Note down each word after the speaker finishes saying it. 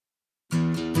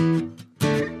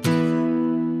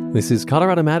This is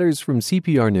Colorado Matters from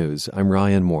CPR News. I'm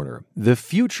Ryan Warner. The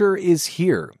future is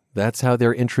here. That's how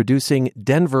they're introducing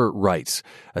Denver Right,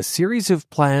 a series of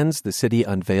plans the city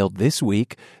unveiled this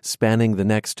week spanning the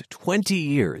next 20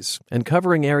 years and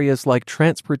covering areas like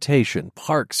transportation,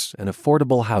 parks, and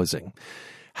affordable housing.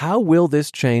 How will this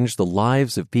change the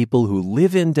lives of people who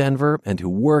live in Denver and who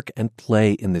work and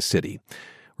play in the city?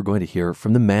 We're going to hear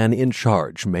from the man in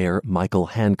charge, Mayor Michael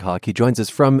Hancock. He joins us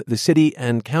from the City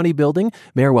and County Building.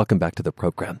 Mayor, welcome back to the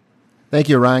program. Thank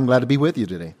you, Ryan. Glad to be with you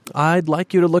today. I'd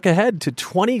like you to look ahead to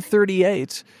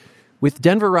 2038. With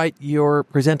Denver Right, you're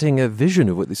presenting a vision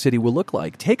of what the city will look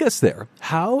like. Take us there.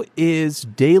 How is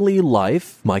daily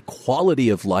life, my quality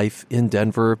of life in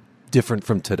Denver, different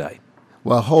from today?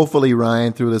 Well, hopefully,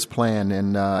 Ryan, through this plan,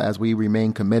 and as we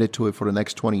remain committed to it for the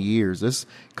next 20 years, this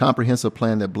comprehensive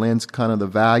plan that blends kind of the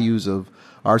values of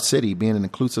our city, being an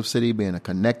inclusive city, being a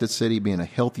connected city, being a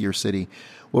healthier city,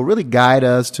 will really guide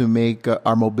us to make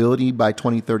our mobility by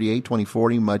 2038,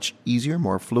 2040 much easier,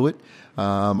 more fluid.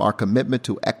 Our commitment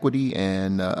to equity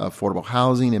and affordable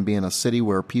housing and being a city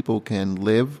where people can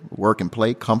live, work, and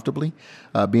play comfortably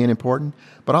being important.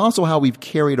 But also how we've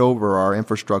carried over our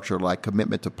infrastructure, like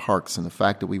commitment to parks and the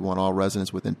fact that we want all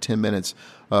residents within 10 minutes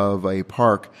of a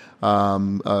park,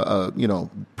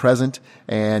 present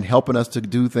and helping us to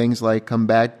do things like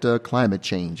combat climate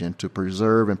change and to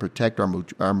preserve and protect our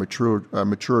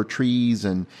mature trees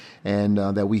and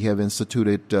that we have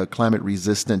instituted climate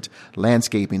resistant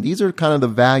landscaping. These are kind of the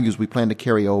values we plan to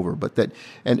carry over, but that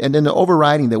and then the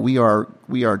overriding that we are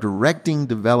directing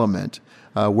development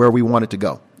where we want it to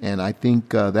go. And I think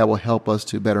that will help us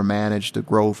to better manage the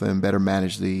growth and better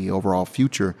manage the overall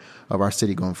future of our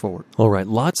city going forward. All right,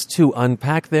 lots to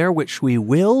unpack there, which we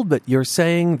will, but you're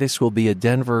saying this will be a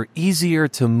Denver easier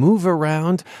to move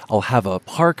around. I'll have a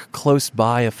park close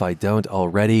by if I don't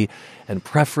already, and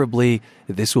preferably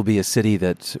this will be a city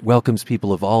that welcomes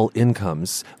people of all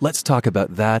incomes. Let's talk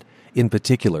about that in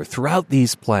particular. Throughout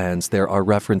these plans, there are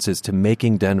references to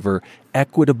making Denver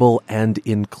equitable and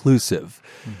inclusive.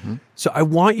 Mm-hmm. So I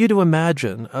want you to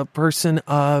imagine a person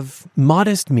of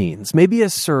modest means, maybe a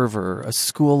server, a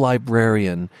school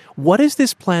librarian. What does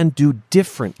this plan do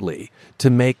differently to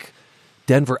make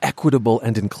Denver equitable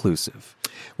and inclusive?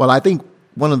 Well, I think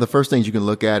one of the first things you can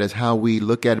look at is how we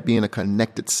look at it being a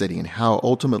connected city and how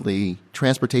ultimately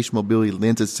transportation mobility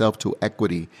lends itself to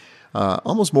equity.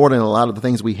 Almost more than a lot of the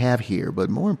things we have here, but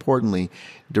more importantly,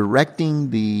 directing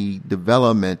the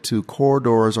development to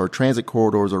corridors or transit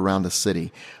corridors around the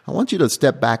city. I want you to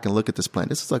step back and look at this plan.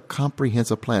 This is a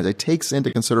comprehensive plan. It takes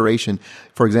into consideration,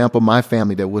 for example, my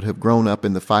family that would have grown up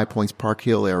in the Five Points Park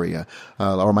Hill area,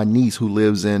 or my niece who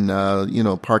lives in,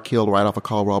 Park Hill right off of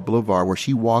Colorado Boulevard, where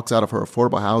she walks out of her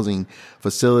affordable housing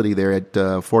facility there at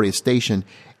 40th Station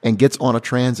and gets on a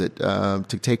transit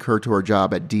to take her to her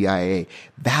job at DIA.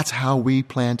 That's how we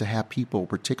plan to have people,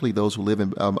 particularly those who live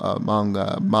in, among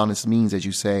modest means, as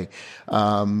you say,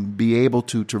 be able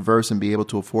to traverse and be able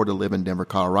to afford to live in Denver,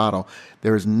 Colorado.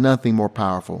 There is nothing more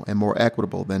powerful and more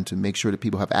equitable than to make sure that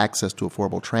people have access to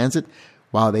affordable transit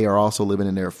while they are also living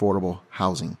in their affordable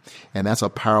housing. And that's a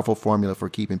powerful formula for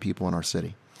keeping people in our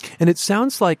city. And it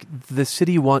sounds like the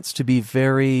city wants to be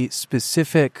very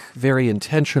specific, very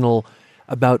intentional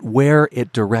about where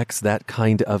it directs that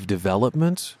kind of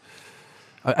development.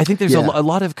 I think there's a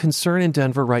lot of concern in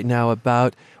Denver right now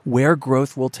about where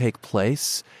growth will take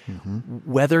place,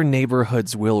 whether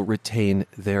neighborhoods will retain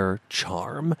their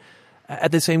charm.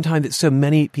 At the same time that so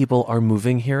many people are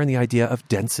moving here, and the idea of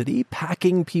density,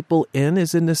 packing people in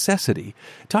is a necessity.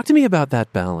 Talk to me about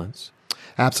that balance.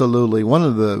 Absolutely. One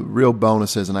of the real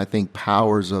bonuses and I think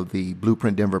powers of the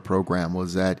Blueprint Denver program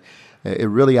was that it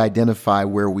really identified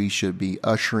where we should be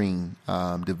ushering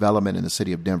development in the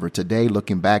city of Denver. Today,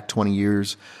 looking back 20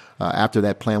 years after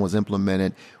that plan was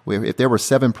implemented, if there were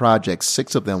 7 projects,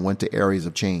 6 of them went to areas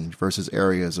of change versus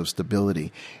areas of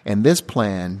stability. And this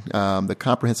plan, the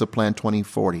Comprehensive Plan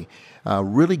 2040,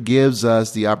 really gives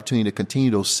us the opportunity to continue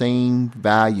those same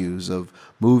values of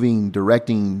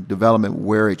directing development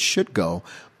where it should go.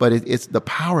 But it's the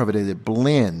power of it is it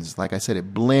blends, like I said,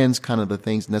 it blends kind of the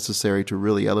things necessary to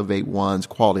really elevate one's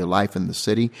quality of life in the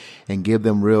city and give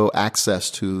them real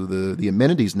access to the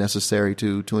amenities necessary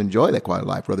to enjoy that quality of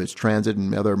life, whether it's transit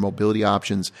and other mobility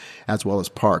options as well as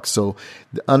parks. So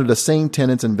under the same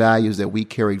tenets and values that we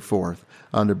carried forth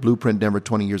under Blueprint Denver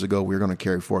 20 years ago, we're going to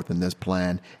carry forth in this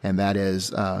plan, and that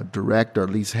is direct or at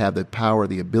least have the power,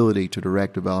 the ability to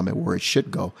direct development where it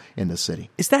should go in the city.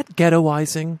 Is that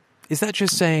ghettoizing? Is that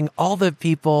just saying all the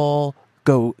people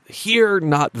go here,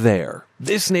 not there?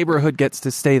 This neighborhood gets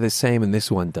to stay the same and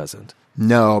this one doesn't?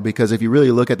 No, because if you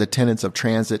really look at the tenets of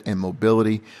transit and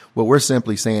mobility, what we're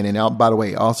simply saying, and by the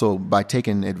way, also by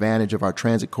taking advantage of our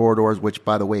transit corridors, which,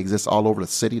 by the way, exist all over the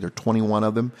city, there are 21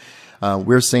 of them,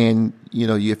 we're saying,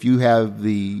 if you have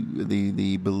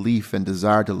the belief and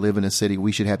desire to live in a city,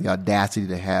 we should have the audacity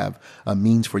to have a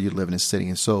means for you to live in a city.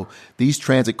 And so these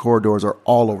transit corridors are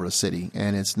all over the city,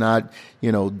 and it's not,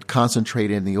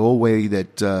 concentrated in the old way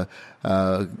that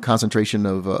concentration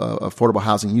of affordable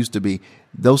housing used to be.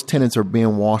 Those tenants are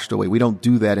being washed away. We don't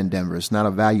do that in Denver. It's not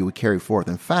a value we carry forth.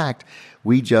 In fact,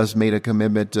 we just made a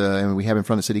commitment, and we have in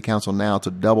front of City Council now,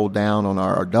 to double down on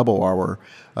our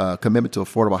commitment to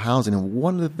affordable housing. And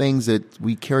one of the things that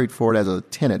we carried forward as a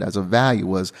tenet, as a value,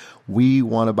 was we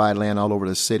want to buy land all over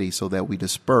the city so that we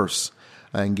disperse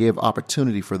and give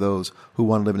opportunity for those who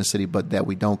want to live in the city, but that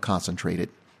we don't concentrate it.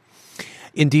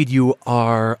 Indeed, you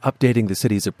are updating the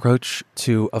city's approach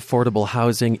to affordable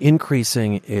housing,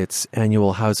 increasing its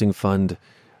annual housing fund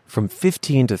from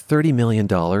 $15 to $30 million.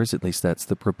 At least that's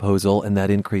the proposal. And that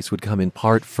increase would come in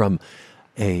part from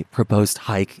a proposed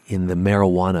hike in the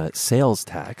marijuana sales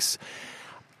tax.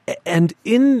 And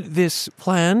in this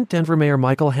plan, Denver Mayor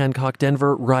Michael Hancock,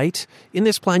 Denver, right? In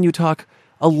this plan, you talk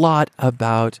a lot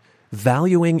about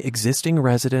valuing existing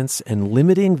residents and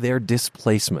limiting their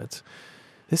displacement.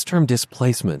 This term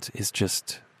displacement is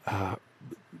just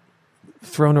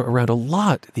thrown around a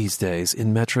lot these days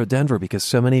in Metro Denver because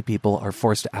so many people are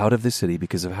forced out of the city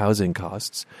because of housing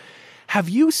costs. Have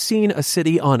you seen a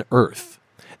city on earth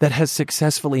that has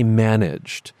successfully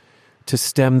managed to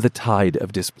stem the tide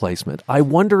of displacement? I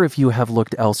wonder if you have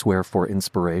looked elsewhere for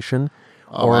inspiration.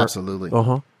 Oh, absolutely.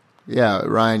 Uh-huh. Yeah,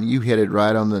 Ryan, you hit it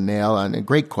right on the nail. And a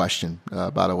great question,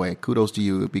 by the way. Kudos to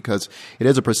you, because it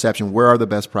is a perception. Where are the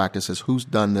best practices? Who's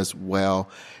done this well?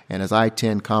 And as I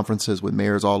attend conferences with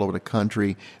mayors all over the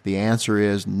country, the answer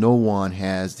is no one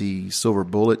has the silver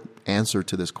bullet answer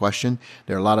to this question.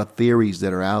 There are a lot of theories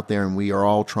that are out there, and we are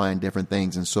all trying different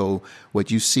things. And so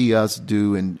what you see us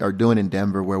do and are doing in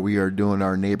Denver, where we are doing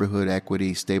our neighborhood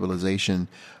equity stabilization,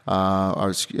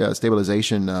 our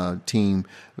stabilization team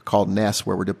called NEST,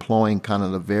 where we're deploying kind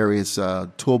of the various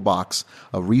toolbox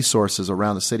of resources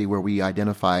around the city where we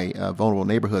identify vulnerable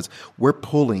neighborhoods. We're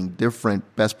pulling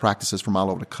different best practices from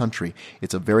all over the country.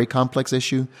 It's a very complex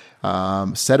issue,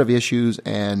 set of issues,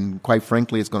 and quite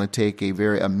frankly, it's going to take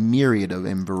a myriad of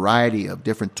and variety of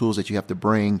different tools that you have to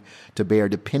bring to bear,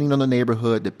 depending on the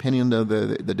neighborhood, depending on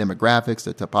the demographics,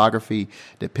 the topography,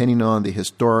 depending on the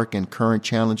historic and current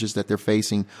challenges that they're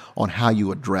facing, on how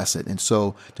you address it. And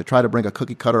so to try to bring a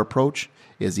cookie cutter approach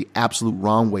is the absolute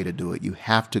wrong way to do it. You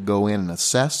have to go in and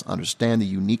assess, understand the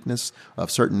uniqueness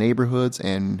of certain neighborhoods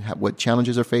and what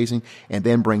challenges they're facing, and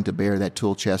then bring to bear that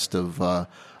tool chest of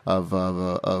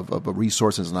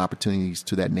resources and opportunities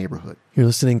to that neighborhood. You're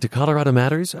listening to Colorado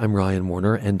Matters. I'm Ryan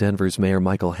Warner, and Denver's Mayor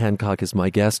Michael Hancock is my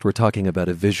guest. We're talking about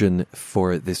a vision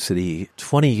for this city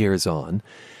 20 years on.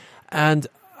 And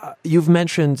you've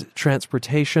mentioned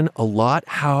transportation a lot,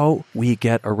 how we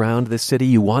get around the city.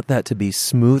 You want that to be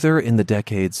smoother in the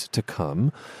decades to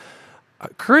come.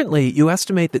 Currently, you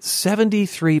estimate that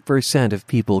 73% of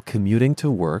people commuting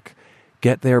to work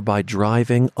get there by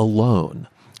driving alone,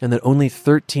 and that only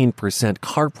 13%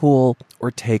 carpool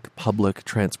or take public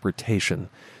transportation.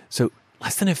 So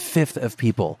less than a fifth of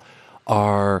people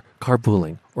are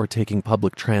carpooling or taking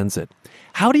public transit.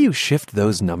 How do you shift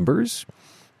those numbers?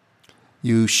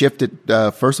 You shift it,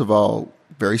 first of all,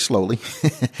 very slowly.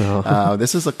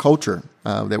 This is a culture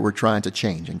that we're trying to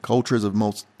change, and culture is the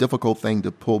most difficult thing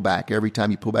to pull back. Every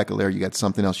time you pull back a layer, you got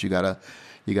something else you got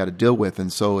to deal with,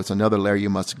 and so it's another layer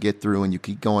you must get through, and you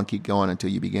keep going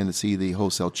until you begin to see the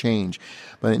wholesale change.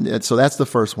 But so that's the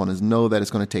first one: is know that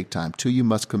it's going to take time. Two, you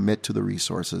must commit to the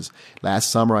resources. Last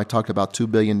summer, I talked about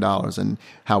 $2 billion and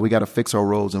how we got to fix our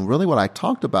roads, and really what I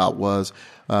talked about was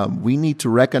we need to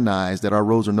recognize that our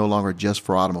roads are no longer just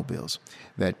for automobiles,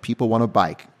 that people want to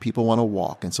bike, people want to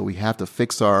walk. And so we have to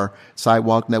fix our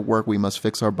sidewalk network. We must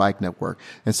fix our bike network.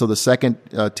 And so the second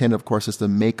tenet, of course, is to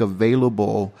make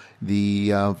available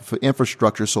the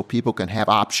infrastructure so people can have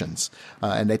options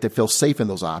and that they feel safe in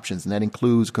those options. And that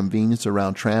includes convenience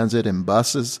around transit and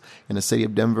buses in the city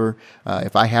of Denver.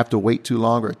 If I have to wait too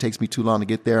long or it takes me too long to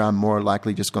get there, I'm more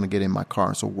likely just going to get in my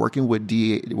car. So working with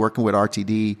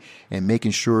RTD and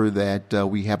making sure that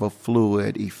we have a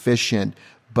fluid, efficient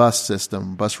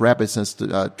bus rapid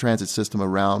transit system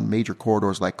around major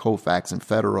corridors like Colfax and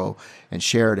Federal and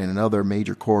Sheridan and other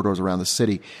major corridors around the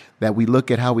city, that we look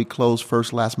at how we close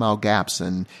first last mile gaps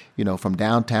and, from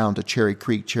downtown to Cherry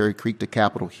Creek to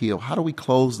Capitol Hill. How do we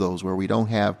close those where we don't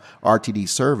have RTD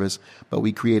service, but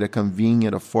we create a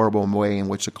convenient, affordable way in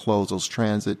which to close those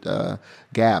transit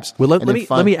gaps? Well, let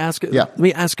me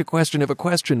ask a question of a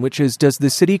question, which is, does the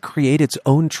city create its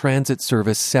own transit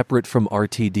service separate from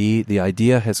RTD? The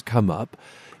idea has come up.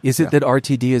 Is it that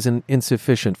RTD is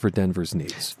insufficient for Denver's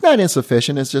needs? It's not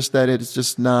insufficient. It's just that it's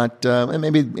just not, and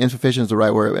maybe insufficient is the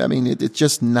right word. I mean, it's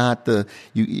just not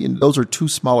those are too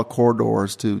small a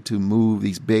corridors to move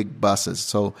these big buses.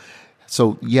 So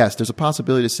yes, there's a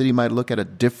possibility the city might look at a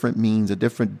different means, a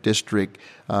different district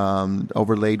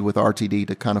overlaid with RTD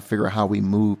to kind of figure out how we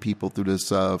move people through this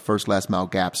first last mile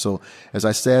gap. So as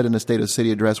I said in the State of the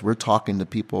City address, we're talking to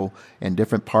people and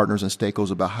different partners and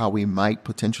stakeholders about how we might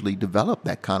potentially develop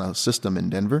that kind of system in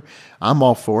Denver. I'm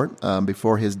all for it.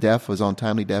 Before his death was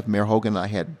untimely death, Mayor Hogan and I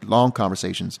had long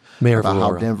conversations about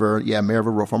how Denver, Mayor of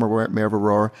Aurora, former Mayor of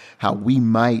Aurora, how we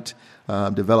might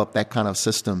develop that kind of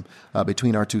system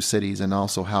between our two cities, and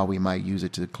also how we might use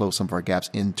it to close some of our gaps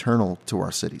internal to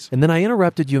our cities. And then I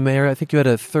interrupted you, Mayor. I think you had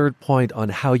a third point on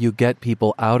how you get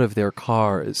people out of their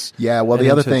cars. Yeah, well, the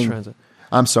other thing, transit.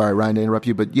 I'm sorry, Ryan, to interrupt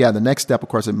you, but the next step, of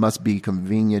course, it must be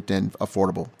convenient and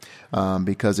affordable,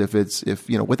 because if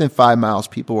within 5 miles,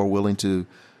 people are willing to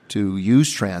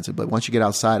use transit, but once you get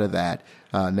outside of that,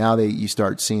 now you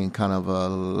start seeing kind of a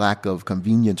lack of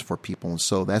convenience for people. And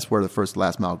so that's where the first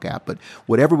last mile gap. But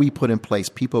whatever we put in place,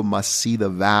 people must see the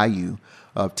value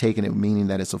of taking it, meaning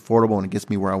that it's affordable and it gets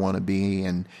me where I want to be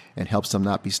and helps them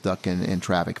not be stuck in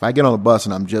traffic. If I get on a bus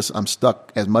and I'm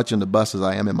stuck as much in the bus as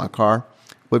I am in my car,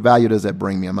 what value does that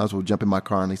bring me? I might as well jump in my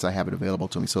car, and at least I have it available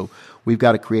to me. So we've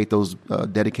got to create those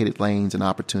dedicated lanes and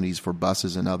opportunities for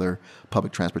buses and other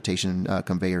public transportation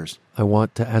conveyors. I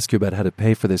want to ask you about how to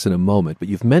pay for this in a moment, but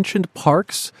you've mentioned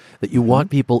parks, that you want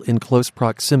people in close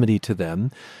proximity to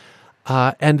them.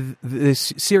 And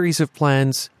this series of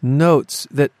plans notes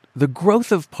that the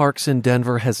growth of parks in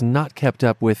Denver has not kept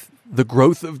up with the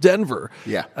growth of Denver.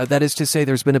 Yeah. That is to say,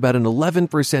 there's been about an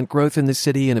 11% growth in the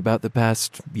city in about the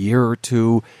past year or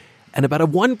two, and about a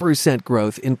 1%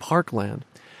 growth in parkland.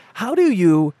 How do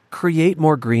you create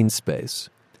more green space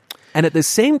and at the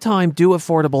same time do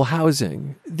affordable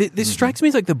housing? This strikes me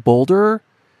as like the Boulder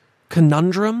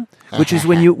conundrum, which is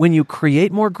when you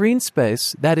create more green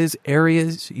space, that is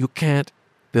areas you can't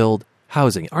build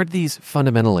housing. Aren't these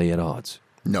fundamentally at odds?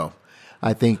 No.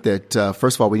 I think that,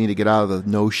 first of all, we need to get out of the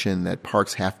notion that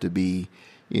parks have to be,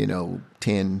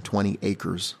 10, 20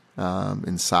 acres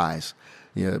in size.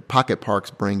 Pocket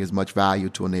parks bring as much value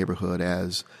to a neighborhood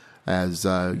as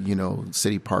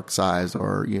city park size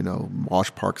or,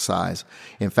 Walsh Park size.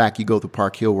 In fact, you go to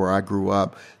Park Hill where I grew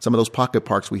up, some of those pocket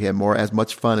parks, we had as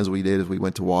much fun as we did if we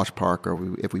went to Walsh Park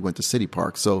or if we went to City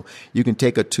Park. So you can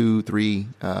take a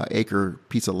 2-3 acre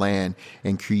piece of land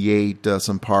and create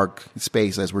some park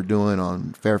space, as we're doing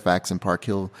on Fairfax and Park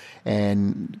Hill,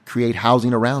 and create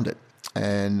housing around it.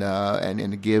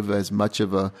 And give as much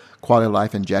of a quality of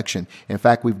life injection. In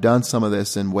fact, we've done some of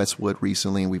this in Westwood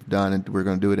recently, and we're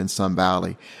going to do it in Sun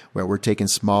Valley, where we're taking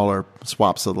smaller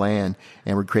swaths of land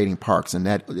and we're creating parks, and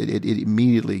that it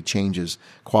immediately changes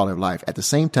quality of life. At the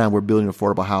same time, we're building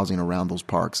affordable housing around those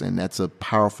parks, and that's a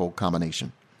powerful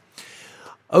combination.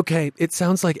 Okay, it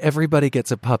sounds like everybody gets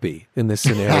a puppy in this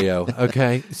scenario,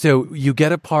 okay? So you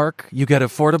get a park, you get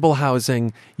affordable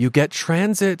housing, you get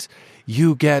transit,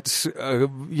 you get,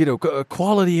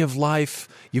 quality of life,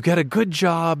 you get a good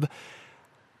job.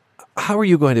 How are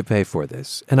you going to pay for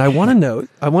this? And I want to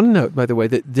note, by the way,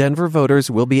 that Denver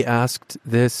voters will be asked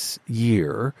this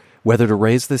year whether to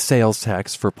raise the sales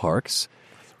tax for parks.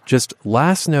 Just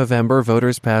last November,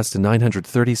 voters passed a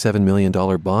 $937 million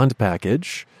bond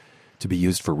package to be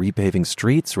used for repaving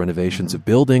streets, renovations of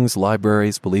buildings,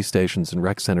 libraries, police stations, and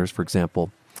rec centers, for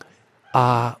example.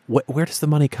 Where does the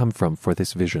money come from for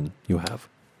this vision you have?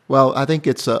 Well, I think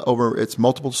it's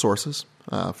multiple sources,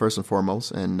 first and foremost,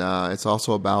 and it's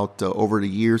also about over the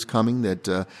years coming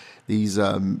that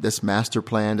this master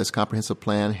plan, this comprehensive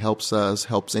plan helps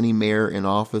any mayor in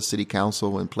office, city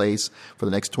council in place for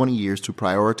the next 20 years to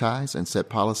prioritize and set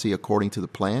policy according to the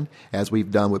plan, as we've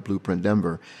done with Blueprint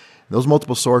Denver. Those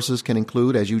multiple sources can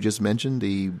include, as you just mentioned,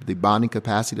 the bonding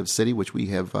capacity of the city, which we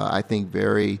have, I think,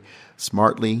 very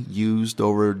smartly used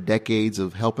over decades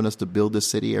of helping us to build the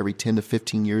city every 10 to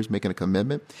 15 years, making a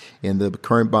commitment. In the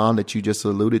current bond that you just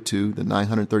alluded to, the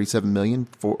 $937 million,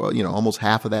 almost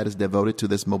half of that is devoted to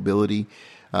this mobility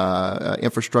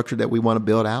infrastructure that we want to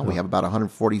build out. We have about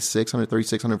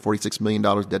 $146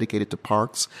 million dedicated to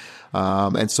parks.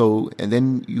 And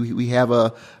then we have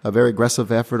a very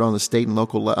aggressive effort on the state and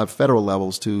local, federal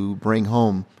levels to bring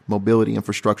home mobility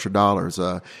infrastructure dollars.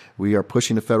 We are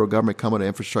pushing the federal government to come with an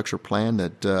infrastructure plan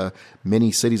that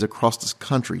many cities across this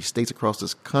country, states across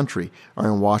this country, are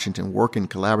in Washington working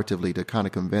collaboratively to kind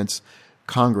of convince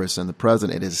Congress and the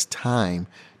president it is time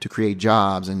to create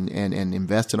jobs and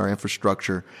invest in our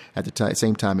infrastructure at the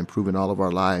same time improving all of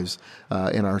our lives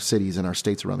in our cities and our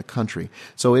states around the country.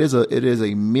 So it is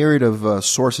a myriad of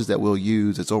sources that we'll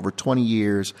use. It's over 20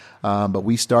 years, but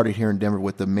we started here in Denver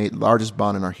with the largest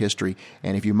bond in our history.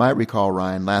 And if you might recall,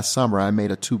 Ryan, last summer I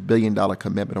made a $2 billion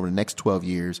commitment over the next 12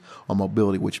 years on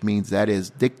mobility, which means that is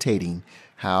dictating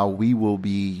how we will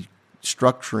be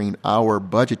structuring our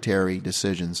budgetary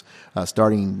decisions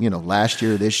starting, last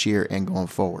year, this year, and going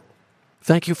forward.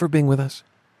 Thank you for being with us.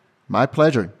 My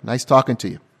pleasure. Nice talking to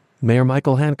you. Mayor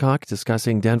Michael Hancock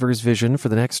discussing Denver's vision for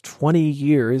the next 20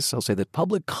 years. I'll say that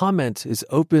public comment is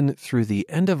open through the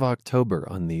end of October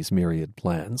on these myriad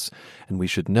plans. And we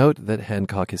should note that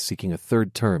Hancock is seeking a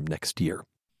third term next year.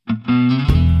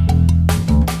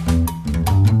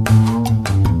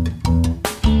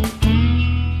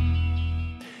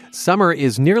 Summer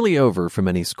is nearly over for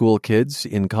many school kids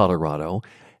in Colorado,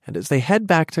 and as they head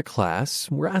back to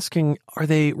class, we're asking, are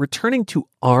they returning to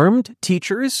armed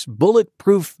teachers,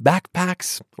 bulletproof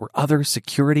backpacks, or other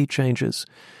security changes?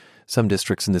 Some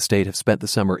districts in the state have spent the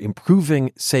summer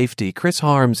improving safety. Chris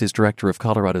Harms is director of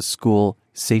Colorado's School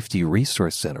Safety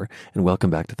Resource Center, and welcome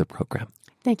back to the program.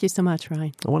 Thank you so much,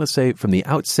 Ryan. I want to say from the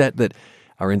outset that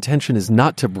our intention is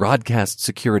not to broadcast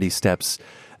security steps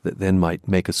that then might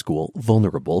make a school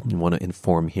vulnerable. We want to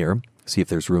inform here, see if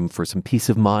there's room for some peace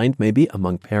of mind, maybe,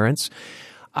 among parents.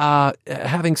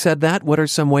 Having said that, what are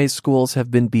some ways schools have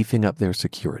been beefing up their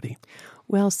security?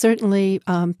 Well, certainly,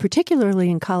 particularly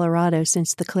in Colorado,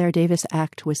 since the Claire Davis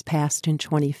Act was passed in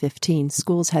 2015,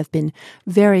 schools have been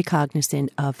very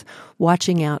cognizant of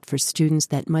watching out for students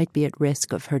that might be at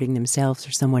risk of hurting themselves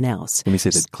or someone else. Let me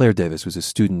say that Claire Davis was a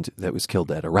student that was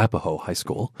killed at Arapahoe High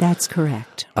School. That's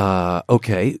correct.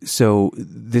 Okay, so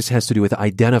this has to do with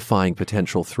identifying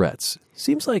potential threats.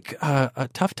 Seems like a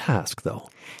tough task, though.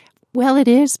 Well, it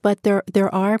is, but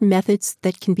there are methods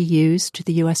that can be used.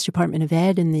 The U.S. Department of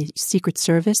Ed and the Secret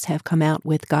Service have come out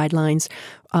with guidelines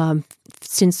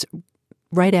since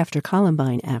right after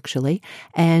Columbine, actually.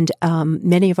 And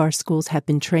many of our schools have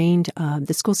been trained.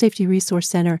 The School Safety Resource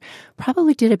Center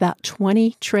probably did about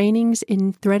 20 trainings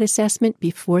in threat assessment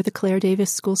before the Claire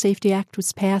Davis School Safety Act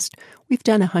was passed. We've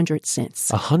done 100 since.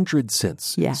 100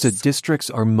 since? Yes. So districts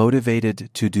are motivated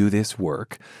to do this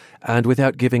work. And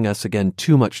without giving us, again,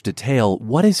 too much detail,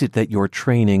 what is it that you're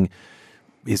training?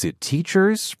 Is it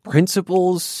teachers,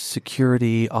 principals,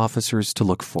 security officers to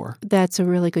look for? That's a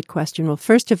really good question. Well,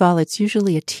 first of all, it's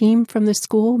usually a team from the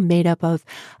school made up of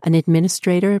an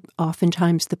administrator,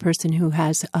 oftentimes the person who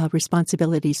has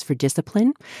responsibilities for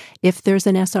discipline. If there's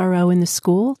an SRO in the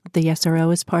school, the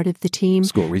SRO is part of the team.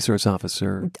 School resource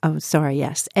officer. Oh, sorry,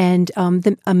 yes. And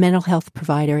a mental health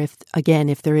provider,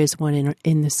 if there is one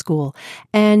in the school.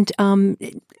 And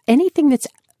anything that's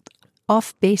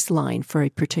off baseline for a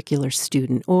particular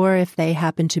student, or if they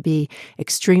happen to be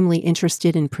extremely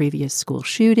interested in previous school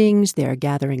shootings, they're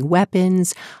gathering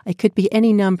weapons. It could be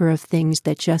any number of things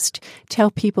that just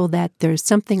tell people that there's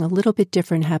something a little bit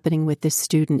different happening with this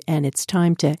student, and it's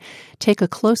time to take a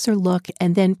closer look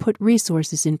and then put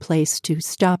resources in place to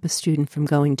stop a student from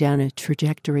going down a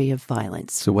trajectory of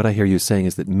violence. So what I hear you saying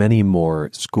is that many more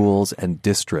schools and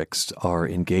districts are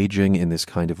engaging in this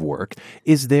kind of work.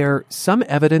 Is there some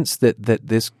evidence that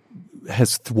this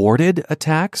has thwarted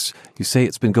attacks? You say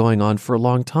it's been going on for a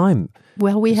long time.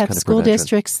 Well, we have school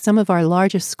districts. Some of our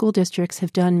largest school districts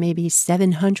have done maybe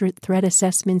 700 threat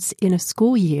assessments in a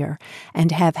school year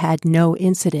and have had no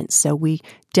incidents. So we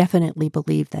definitely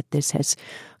believe that this has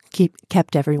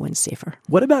kept everyone safer.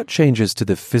 What about changes to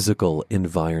the physical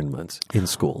environment in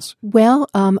schools? Well,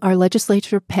 our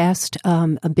legislature passed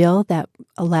a bill that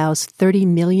allows $30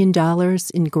 million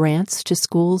in grants to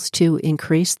schools to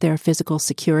increase their physical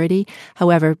security.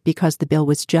 However, because the bill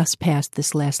was just passed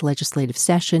this last legislative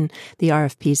session, the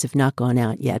RFPs have not gone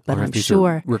out yet. But RFPs I'm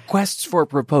sure requests for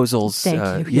proposals.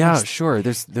 Thank you. Yeah, yes. Sure.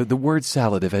 There's the word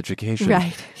salad of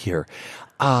education here.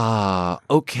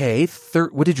 Okay.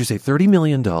 What did you say? $30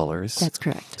 million. That's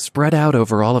correct. Spread out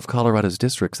over all of Colorado's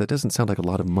districts. That doesn't sound like a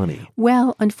lot of money.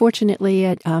 Well,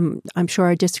 unfortunately, I'm sure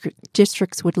our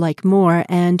districts would like more.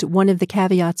 And one of the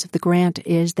caveats of the grant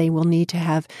is they will need to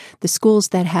have the schools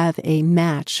that have a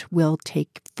match will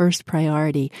take first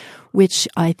priority, which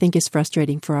I think is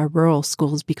frustrating for our rural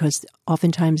schools because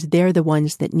oftentimes they're the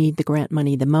ones that need the grant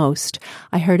money the most.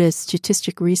 I heard a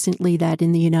statistic recently that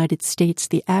in the United States,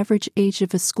 the average age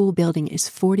of a school building is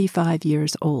 45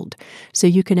 years old. So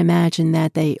you can imagine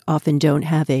that they often don't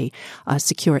have a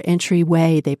secure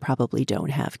entryway. They probably don't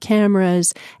have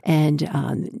cameras, and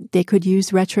they could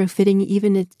use retrofitting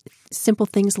even at simple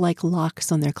things like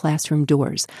locks on their classroom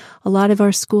doors. A lot of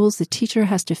our schools, the teacher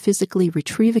has to physically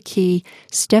retrieve a key,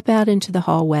 step out into the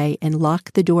hallway, and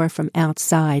lock the door from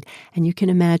outside. And you can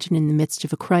imagine in the midst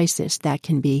of a crisis, that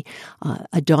can be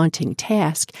a daunting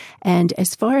task. And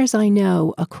as far as I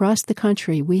know, across the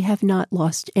country, we have not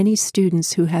lost any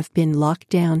students who have been locked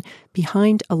down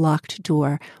behind a locked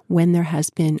door when there has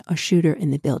been a shooter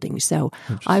in the building. So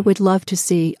I would love to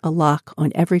see a lock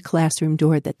on every classroom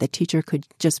door that the teacher could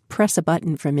just press a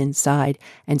button from inside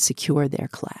and secure their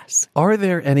class. Are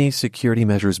there any security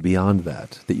measures beyond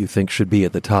that you think should be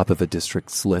at the top of a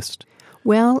district's list?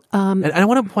 Well, and I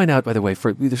want to point out, by the way,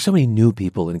 there's so many new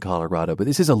people in Colorado, but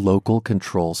this is a local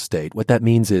control state. What that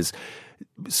means is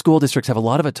school districts have a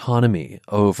lot of autonomy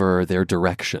over their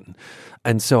direction.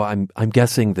 And so I'm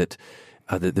guessing that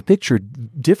the picture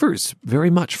differs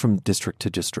very much from district to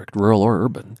district, rural or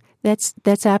urban.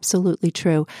 That's absolutely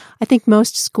true. I think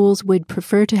most schools would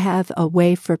prefer to have a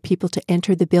way for people to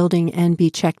enter the building and be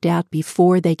checked out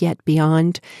before they get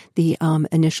beyond the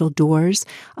initial doors.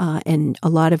 And a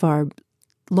lot of our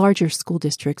larger school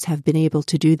districts have been able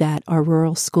to do that. Our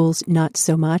rural schools, not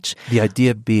so much. The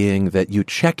idea being that you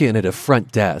check in at a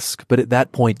front desk, but at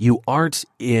that point you aren't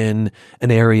in an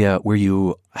area where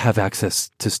you have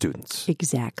access to students.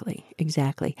 Exactly.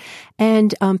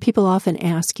 And people often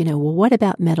ask, well, what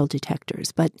about metal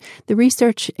detectors? But the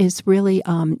research is really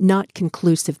not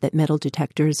conclusive that metal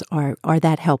detectors are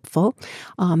that helpful.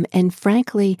 And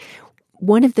frankly,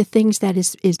 one of the things that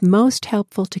is most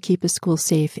helpful to keep a school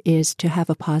safe is to have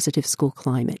a positive school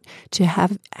climate, to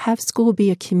have school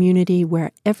be a community where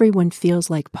everyone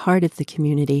feels like part of the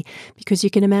community, because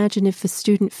you can imagine if a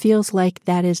student feels like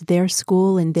that is their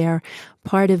school and they're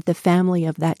part of the family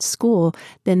of that school,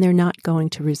 then they're not going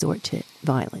to resort to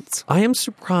violence. I am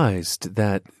surprised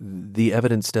that the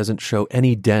evidence doesn't show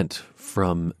any dent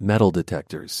from metal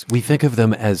detectors. We think of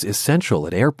them as essential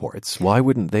at airports. Why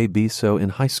wouldn't they be so in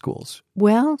high schools?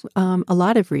 Well, a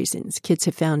lot of reasons. Kids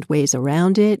have found ways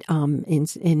around it.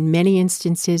 In many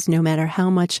instances, no matter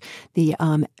how much the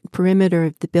perimeter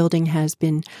of the building has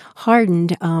been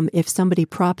hardened, if somebody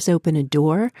props open a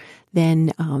door,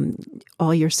 then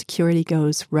all your security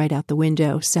goes right out the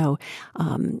window. So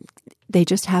they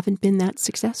just haven't been that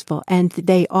successful. And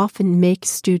they often make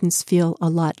students feel a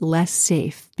lot less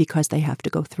safe because they have to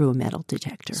go through a metal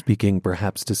detector. Speaking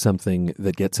perhaps to something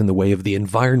that gets in the way of the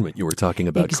environment you were talking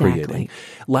about Exactly. creating.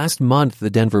 Last month, the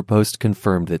Denver Post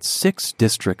confirmed that 6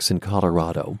 districts in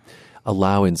Colorado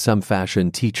allow in some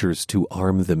fashion teachers to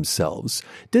arm themselves.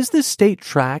 Does the state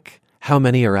track how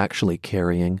many are actually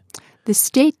carrying? The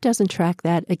state doesn't track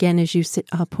that, again, as you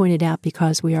pointed out,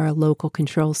 because we are a local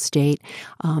control state.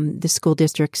 The school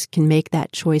districts can make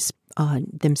that choice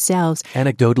themselves.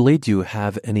 Anecdotally, do you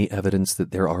have any evidence that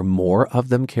there are more of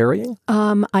them carrying?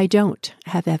 I don't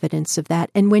have evidence of that.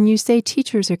 And when you say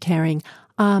teachers are carrying,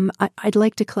 I'd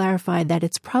like to clarify that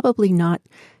it's probably not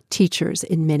teachers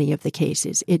in many of the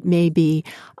cases. It may be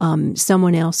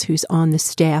someone else who's on the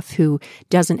staff who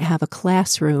doesn't have a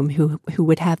classroom, who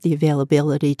would have the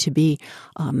availability to be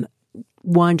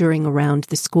wandering around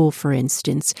the school, for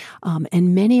instance.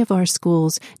 And many of our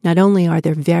schools, not only are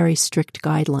there very strict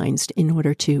guidelines in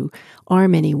order to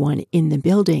arm anyone in the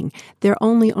building, they're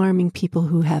only arming people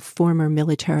who have former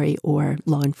military or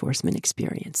law enforcement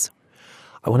experience.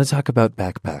 I want to talk about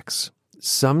backpacks.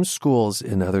 Some schools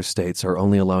in other states are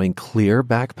only allowing clear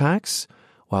backpacks,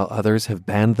 while others have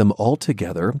banned them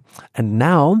altogether. And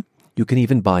now you can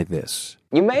even buy this.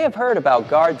 You may have heard about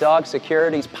Guard Dog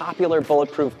Security's popular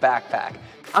bulletproof backpack.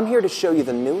 I'm here to show you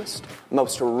the newest,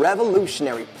 most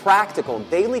revolutionary, practical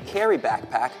daily carry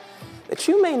backpack that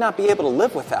you may not be able to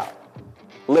live without.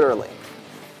 Literally.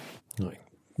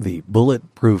 The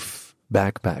bulletproof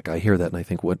backpack. I hear that and I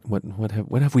think, what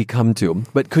have we come to?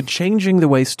 But could changing the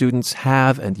way students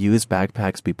have and use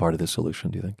backpacks be part of the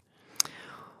solution, do you think?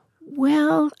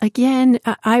 Well, again,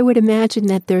 I would imagine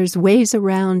that there's ways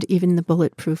around even the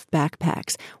bulletproof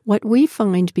backpacks. What we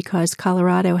find, because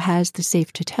Colorado has the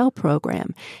Safe to Tell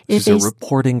program. This is a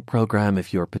reporting program.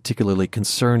 If you're particularly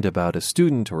concerned about a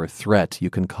student or a threat, you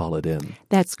can call it in.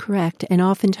 That's correct. And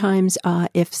oftentimes,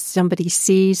 if somebody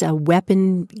sees a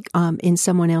weapon in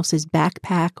someone else's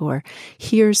backpack or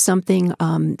hears something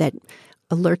that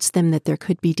alerts them that there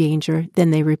could be danger,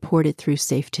 then they report it through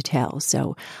Safe to Tell.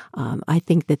 So I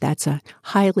think that that's a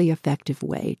highly effective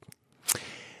way.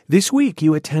 This week,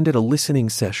 you attended a listening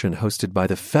session hosted by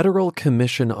the Federal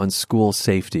Commission on School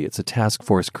Safety. It's a task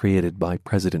force created by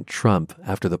President Trump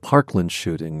after the Parkland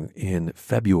shooting in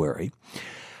February.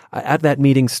 At that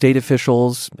meeting, state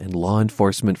officials and law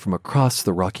enforcement from across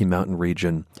the Rocky Mountain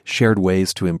region shared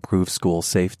ways to improve school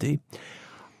safety.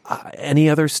 Any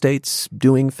other states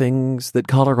doing things that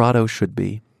Colorado should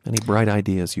be? Any bright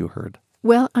ideas you heard?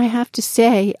 Well, I have to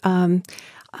say,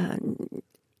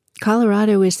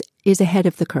 Colorado is ahead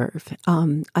of the curve.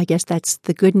 I guess that's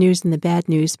the good news and the bad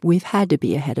news. We've had to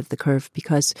be ahead of the curve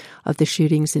because of the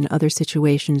shootings and other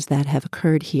situations that have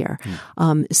occurred here.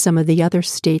 Some of the other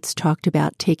states talked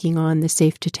about taking on the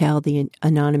Safe to Tell, the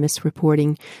anonymous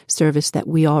reporting service that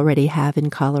we already have in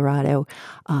Colorado.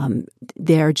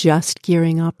 They're just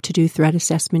gearing up to do threat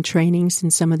assessment trainings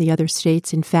in some of the other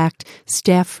states. In fact,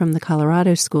 staff from the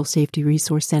Colorado School Safety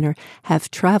Resource Center have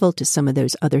traveled to some of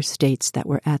those other states that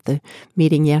were at the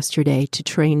meeting yesterday to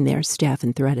train their staff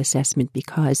in threat assessment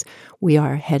because we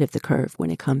are ahead of the curve when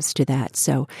it comes to that.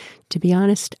 So, to be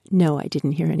honest, no, I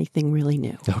didn't hear anything really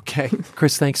new. Okay.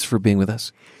 Chris, thanks for being with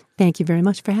us. Thank you very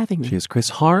much for having me. She is Chris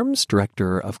Harms,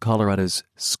 director of Colorado's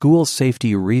School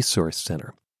Safety Resource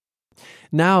Center.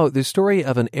 Now, the story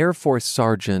of an Air Force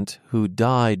sergeant who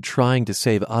died trying to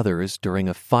save others during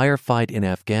a firefight in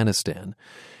Afghanistan.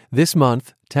 This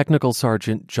month, Technical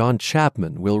Sergeant John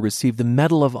Chapman will receive the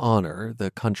Medal of Honor,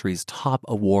 the country's top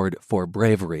award for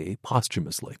bravery,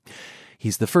 posthumously.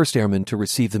 He's the first airman to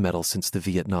receive the medal since the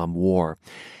Vietnam War.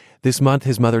 This month,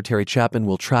 his mother, Terry Chapman,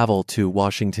 will travel to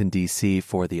Washington, D.C.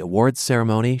 for the awards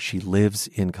ceremony. She lives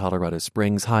in Colorado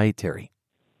Springs. Hi, Terry.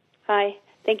 Hi.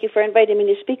 Thank you for inviting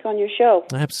me to speak on your show.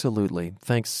 Absolutely.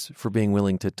 Thanks for being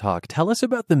willing to talk. Tell us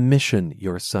about the mission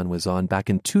your son was on back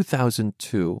in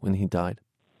 2002 when he died.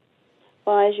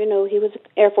 Well, as you know, he was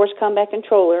Air Force Combat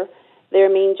Controller. Their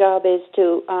main job is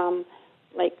to,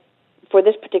 for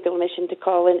this particular mission, to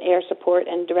call in air support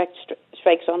and direct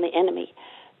strikes on the enemy.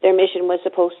 Their mission was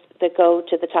supposed to go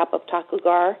to the top of Taku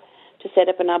Gar to set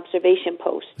up an observation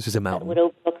post. This is a mountain. That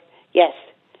would overlook, yes.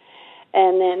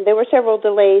 And then there were several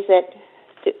delays that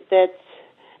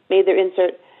made their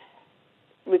insert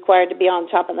required to be on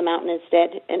top of the mountain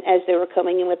instead. And as they were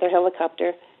coming in with their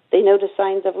helicopter, they noticed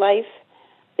signs of life.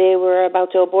 They were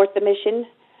about to abort the mission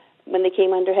when they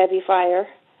came under heavy fire.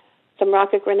 Some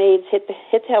rocket grenades hit the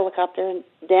helicopter and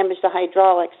damaged the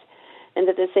hydraulics. And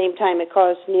at the same time, it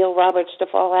caused Neil Roberts to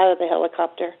fall out of the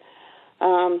helicopter.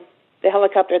 The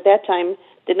helicopter at that time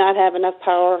did not have enough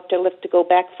power to lift to go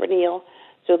back for Neil,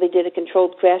 so they did a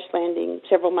controlled crash landing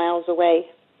several miles away.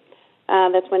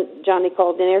 That's when Johnny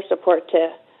called in air support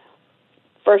to,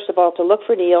 first of all, to look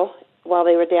for Neil while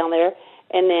they were down there,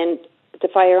 and then to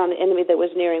fire on the enemy that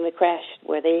was nearing the crash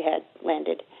where they had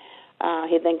landed.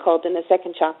 He then called in a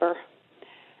second chopper,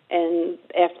 and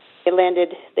after they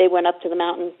landed, they went up to the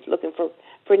mountain looking for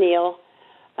Neil.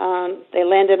 They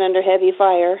landed under heavy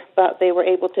fire, but they were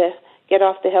able to get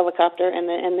off the helicopter, and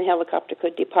the helicopter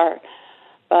could depart.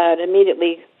 But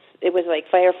immediately, it was like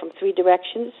fire from three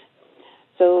directions.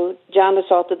 So John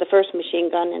assaulted the first machine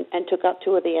gun and took out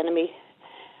two of the enemy.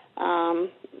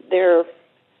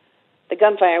 The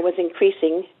gunfire was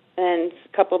increasing, and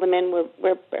a couple of the men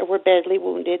were badly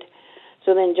wounded.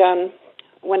 So then John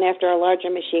went after a larger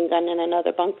machine gun in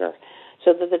another bunker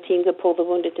so that the team could pull the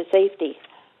wounded to safety.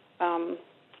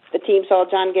 The team saw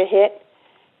John get hit,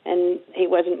 and he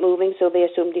wasn't moving, so they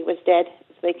assumed he was dead.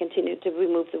 So they continued to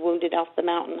remove the wounded off the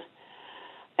mountain.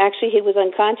 Actually, he was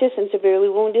unconscious and severely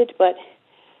wounded, but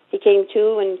he came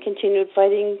to and continued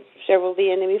fighting several of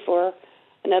the enemy for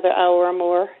another hour or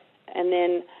more. And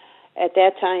then at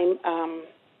that time,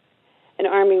 an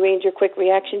Army Ranger quick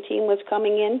reaction team was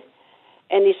coming in,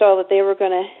 and he saw that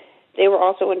they were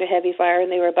also under heavy fire,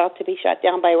 and they were about to be shot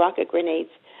down by rocket grenades.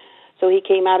 So he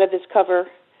came out of his cover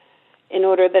in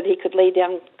order that he could lay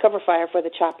down cover fire for the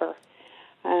chopper.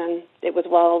 And it was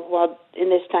while in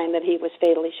this time that he was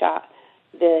fatally shot.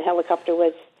 The helicopter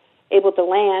was able to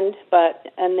land,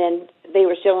 and then they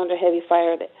were still under heavy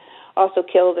fire that also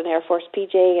killed an Air Force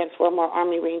PJ and 4 more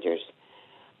Army Rangers.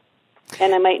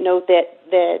 And I might note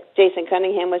that Jason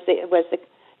Cunningham was the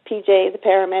PJ, the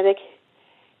paramedic.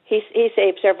 He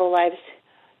saved several lives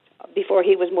before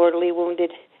he was mortally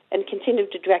wounded, and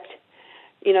continued to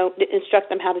instruct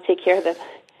them how to take care of them.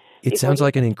 It sounds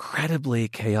like an incredibly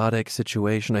chaotic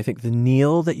situation. I think the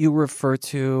Neil that you refer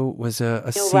to was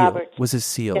a SEAL. Roberts. Was a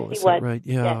SEAL, yes, is that right?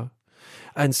 Yeah. Yes.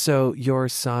 And so your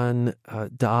son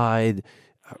died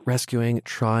rescuing,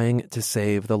 trying to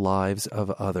save the lives of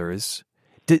others.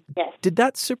 Yes. Did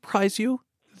that surprise you?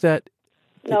 That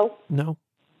No. no.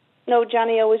 No,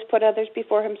 Johnny always put others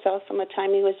before himself from the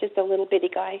time he was just a little bitty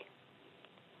guy.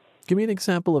 Give me an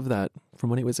example of that from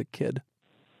when he was a kid.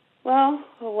 Well,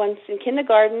 once in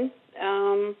kindergarten,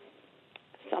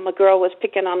 a girl was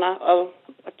picking on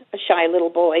a shy little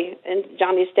boy, and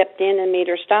Johnny stepped in and made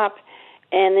her stop.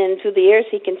 And then through the years,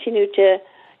 he continued to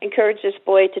encourage this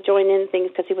boy to join in things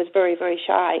because he was very, very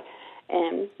shy.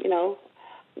 And,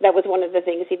 that was one of the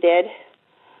things he did.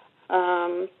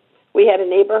 We had a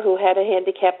neighbor who had a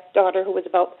handicapped daughter who was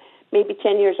about maybe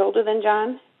 10 years older than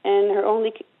John, and her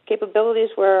only capabilities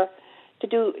were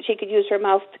she could use her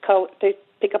mouth to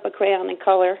pick up a crayon and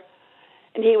color.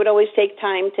 And he would always take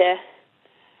time to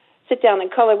sit down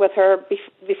and color with her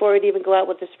before he'd even go out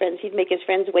with his friends. He'd make his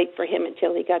friends wait for him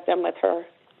until he got done with her.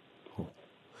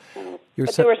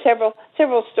 But there were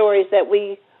several stories that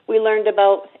we learned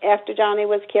about after Johnny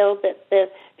was killed that the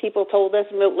people told us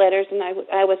and wrote letters, and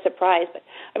I was surprised. But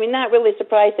not really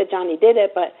surprised that Johnny did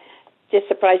it, but just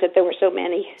surprised that there were so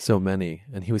many. So many,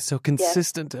 and he was so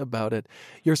consistent about it.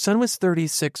 Your son was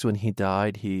 36 when he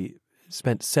died. He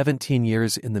spent 17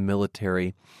 years in the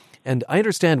military. And I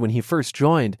understand when he first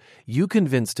joined, you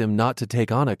convinced him not to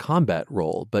take on a combat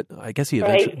role, but I guess he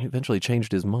eventually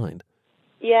changed his mind.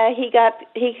 Yeah,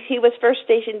 he was first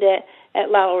stationed at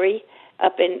Lowry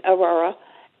up in Aurora,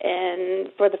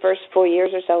 and for the first 4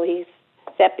 years or so, he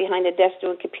sat behind a desk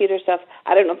doing computer stuff.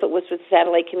 I don't know if it was with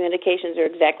satellite communications or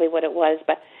exactly what it was,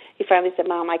 but he finally said,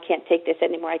 "Mom, I can't take this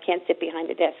anymore. I can't sit behind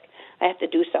a desk. I have to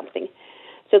do something."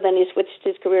 So then he switched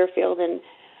his career field and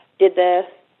did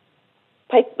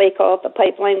they call it the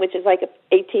pipeline, which is like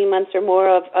 18 months or more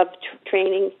of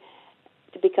training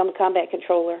to become a combat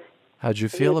controller. How'd you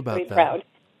feel about that? Proud.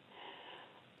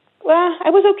 Well, I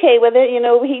was okay with it.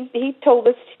 He told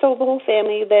the whole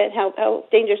family that how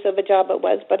dangerous of a job it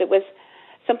was, but it was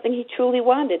something he truly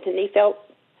wanted, and he felt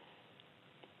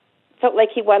like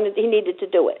he needed to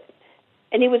do it,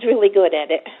 and he was really good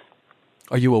at it.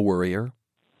 Are you a worrier?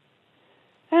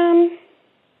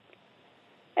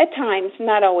 At times,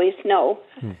 not always. No.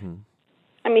 Mm-hmm.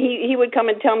 He would come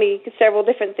and tell me several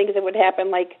different things that would happen,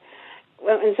 like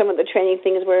in some of the training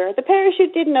things where the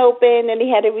parachute didn't open, and he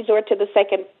had to resort to the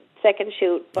second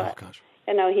chute. But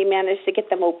he managed to get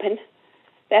them open.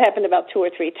 That happened about 2 or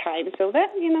 3 times. So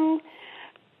that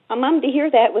a mom to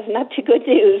hear that was not too good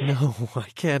news. No, I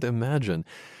can't imagine.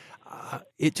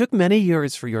 It took many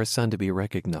years for your son to be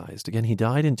recognized. Again, he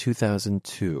died in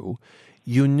 2002.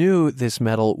 You knew this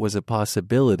medal was a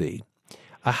possibility.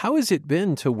 How has it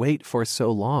been to wait for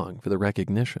so long for the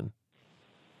recognition?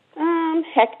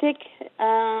 Hectic.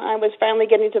 I was finally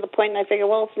getting to the point, and I figured,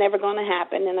 well, it's never going to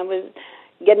happen, and I was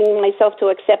getting myself to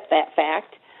accept that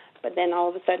fact. But then all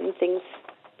of a sudden, things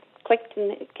clicked,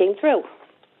 and it came through.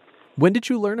 When did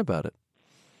you learn about it?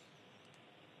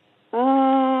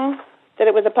 That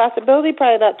it was a possibility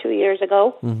probably about 2 years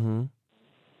ago. Mm-hmm.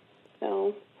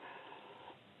 So...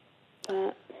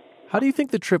 How do you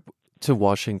think the trip to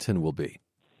Washington will be?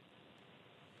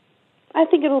 I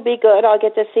think it'll be good. I'll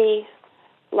get to see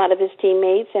a lot of his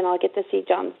teammates, and I'll get to see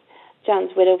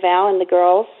John's widow Val and the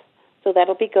girls, so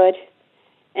that'll be good.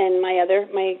 And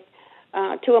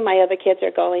two of my other kids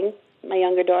are going. My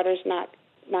younger daughter's not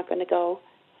going to go.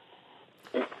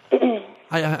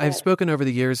 I've spoken over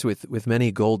the years with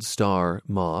many Gold Star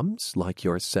moms like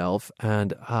yourself,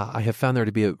 and I have found there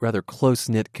to be a rather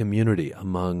close-knit community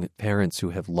among parents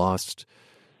who have lost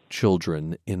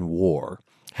children in war.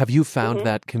 Have you found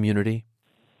that community?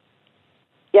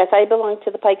 Yes, I belong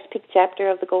to the Pikes Peak chapter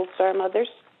of the Gold Star Mothers,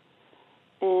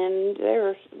 and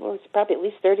there's probably at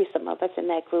least 30-some of us in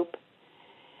that group.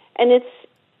 And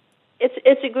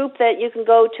it's a group that you can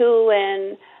go to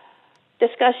and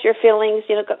discuss your feelings.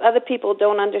 Other people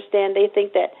don't understand. They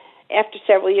think that after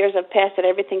several years have passed that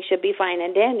everything should be fine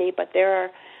and dandy, but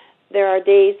there are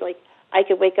days like I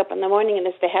could wake up in the morning and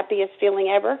it's the happiest feeling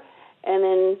ever, and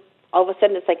then all of a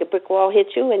sudden it's like a brick wall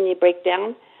hits you and you break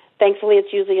down. Thankfully,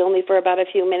 it's usually only for about a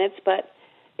few minutes, but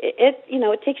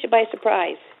it takes you by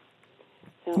surprise.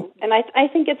 So, and I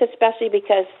think it's especially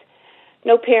because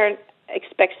no parent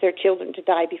expects their children to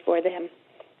die before them.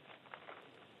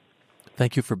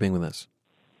 Thank you for being with us.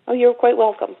 Oh, you're quite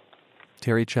welcome.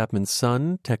 Terry Chapman's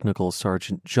son, Technical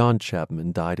Sergeant John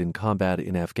Chapman, died in combat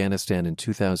in Afghanistan in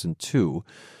 2002.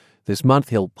 This month,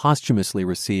 he'll posthumously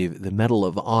receive the Medal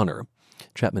of Honor.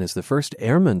 Chapman is the first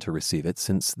airman to receive it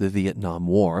since the Vietnam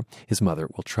War. His mother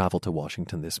will travel to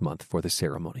Washington this month for the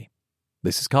ceremony.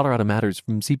 This is Colorado Matters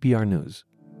from CPR News.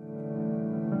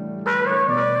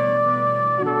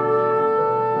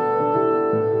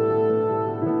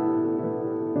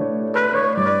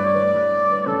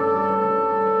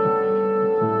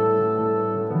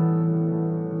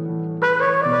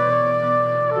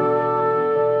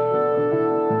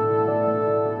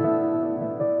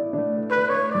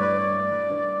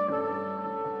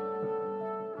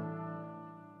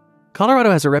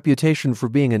 Colorado has a reputation for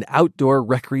being an outdoor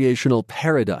recreational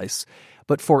paradise.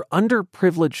 But for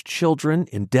underprivileged children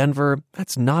in Denver,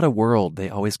 that's not a world they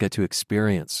always get to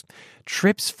experience.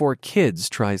 Trips for Kids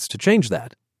tries to change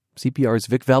that. CPR's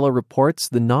Vic Vela reports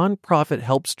the nonprofit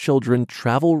helps children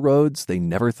travel roads they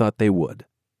never thought they would.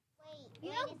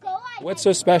 What's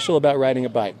so special about riding a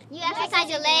bike? You exercise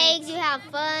your legs, you have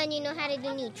fun, you know how to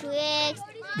do new tricks.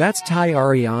 That's Ty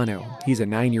Ariano. He's a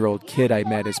 9-year-old kid I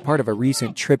met as part of a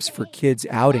recent Trips for Kids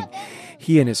outing.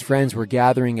 He and his friends were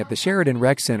gathering at the Sheridan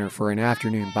Rec Center for an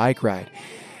afternoon bike ride.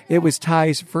 It was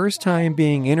Ty's first time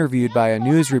being interviewed by a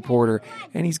news reporter,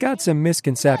 and he's got some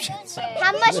misconceptions.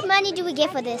 How much money do we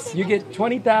get for this? You get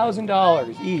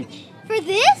 $20,000 each. For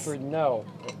this? No.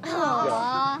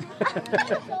 Aww.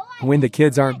 When the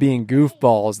kids aren't being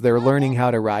goofballs, they're learning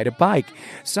how to ride a bike,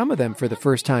 some of them for the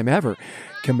first time ever.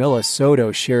 Camilla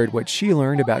Soto shared what she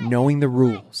learned about knowing the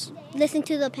rules. Listen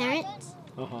to the parents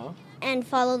and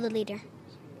follow the leader.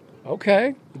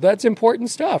 Okay, that's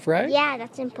important stuff, right? Yeah,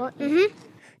 that's important.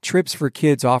 Trips for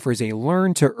Kids offers a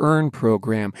learn-to-earn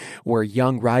program where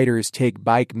young riders take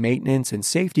bike maintenance and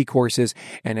safety courses,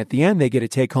 and at the end they get to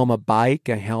take home a bike,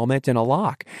 a helmet, and a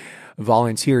lock.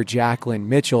 Volunteer Jacqueline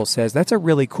Mitchell says that's a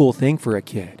really cool thing for a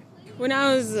kid. When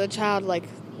I was a child,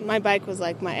 my bike was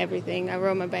like my everything. I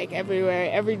rode my bike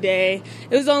everywhere, every day.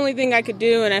 It was the only thing I could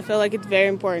do, and I feel like it's very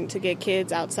important to get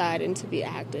kids outside and to be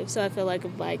active. So I feel like a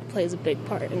bike plays a big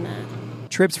part in that.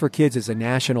 Trips for Kids is a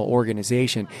national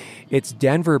organization. Its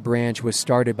Denver branch was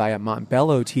started by a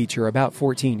Montbello teacher about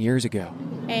 14 years ago.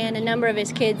 And a number of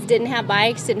his kids didn't have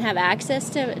bikes, didn't have access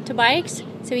to bikes.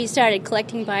 So he started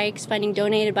collecting bikes, finding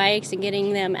donated bikes, and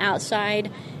getting them outside,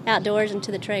 outdoors,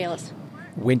 into the trails.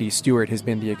 Wendy Stewart has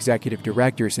been the executive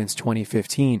director since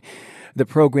 2015. The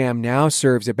program now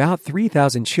serves about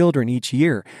 3,000 children each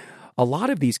year. A lot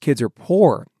of these kids are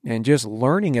poor, and just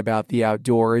learning about the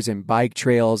outdoors and bike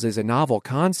trails is a novel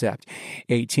concept.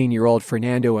 18-year-old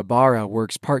Fernando Ibarra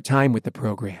works part-time with the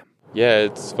program. Yeah,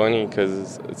 it's funny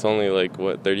because it's only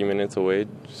 30 minutes away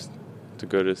just to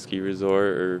go to a ski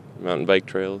resort or mountain bike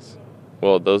trails.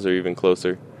 Well, those are even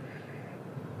closer,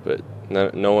 but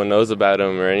no one knows about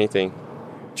them or anything.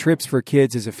 Trips for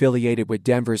Kids is affiliated with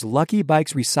Denver's Lucky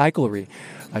Bikes Recyclery,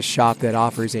 a shop that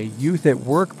offers a youth at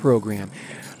work program.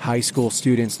 High school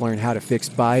students learn how to fix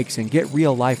bikes and get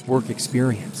real-life work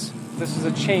experience. This is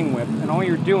a chain whip, and all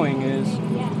you're doing is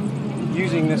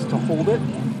using this to hold it.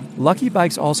 Lucky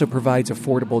Bikes also provides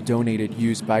affordable donated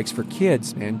used bikes for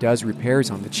kids and does repairs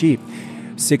on the cheap.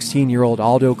 16-year-old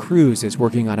Aldo Cruz is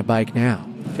working on a bike now.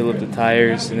 Fill up the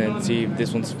tires and then see if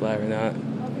this one's flat or not,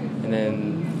 and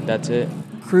then that's it.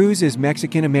 Cruz is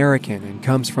Mexican-American and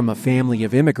comes from a family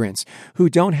of immigrants who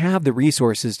don't have the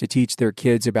resources to teach their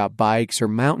kids about bikes or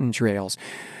mountain trails.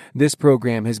 This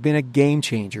program has been a game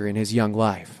changer in his young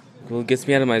life. Well, it gets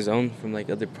me out of my zone from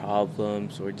other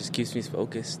problems, or just keeps me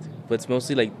focused. But it's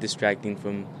mostly distracting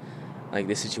from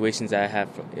the situations that I have.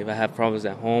 If I have problems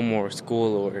at home or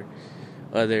school or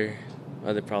other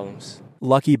problems.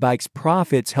 Lucky Bikes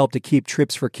profits help to keep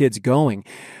Trips for Kids going.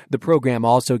 The program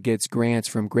also gets grants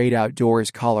from Great Outdoors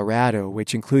Colorado,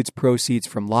 which includes proceeds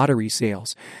from lottery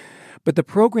sales. But the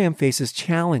program faces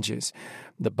challenges.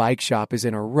 The bike shop is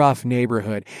in a rough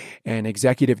neighborhood, and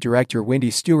Executive Director Wendy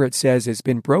Stewart says it's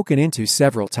been broken into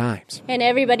several times. And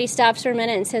everybody stops for a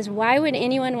minute and says, why would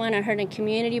anyone want to hurt a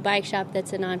community bike shop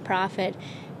that's a nonprofit?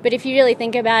 But if you really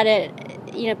think about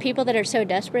it, people that are so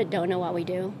desperate don't know what we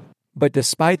do. But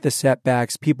despite the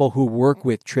setbacks, people who work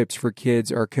with Trips for Kids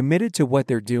are committed to what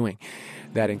they're doing.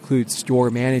 That includes store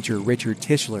manager Richard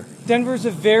Tischler. Denver's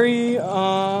a very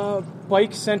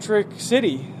bike-centric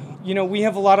city. We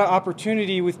have a lot of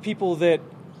opportunity with people that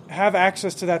have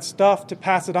access to that stuff to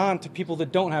pass it on to people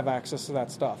that don't have access to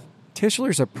that stuff.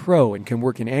 Tischler's a pro and can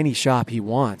work in any shop he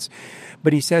wants.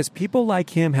 But he says people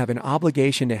like him have an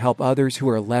obligation to help others who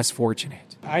are less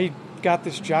fortunate. I got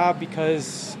this job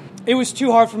because it was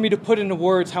too hard for me to put into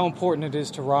words how important it is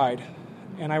to ride.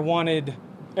 And I wanted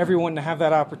everyone to have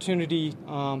that opportunity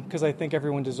because I think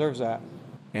everyone deserves that.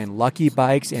 And Lucky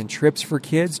Bikes and Trips for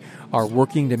Kids are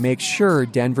working to make sure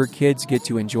Denver kids get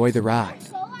to enjoy the ride.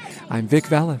 I'm Vic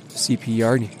Vela,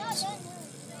 CPR News.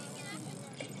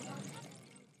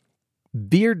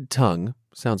 Beard tongue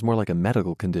sounds more like a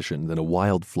medical condition than a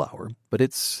wildflower, but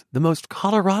it's the most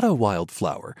Colorado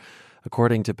wildflower.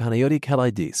 According to Panayoti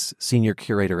Kelaidis, senior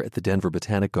curator at the Denver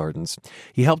Botanic Gardens,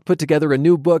 he helped put together a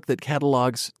new book that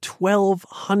catalogs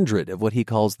 1,200 of what he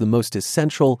calls the most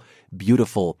essential,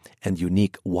 beautiful, and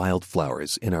unique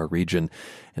wildflowers in our region.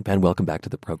 And Pan, welcome back to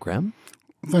the program.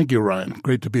 Thank you, Ryan.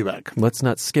 Great to be back. Let's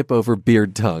not skip over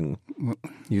beard tongue.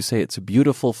 You say it's a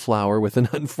beautiful flower with an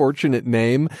unfortunate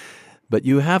name, but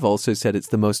you have also said it's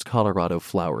the most Colorado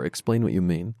flower. Explain what you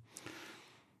mean.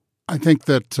 I think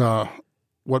that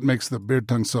what makes the beard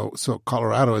tongue so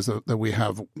Colorado is that we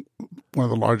have one of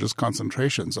the largest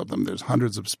concentrations of them. There's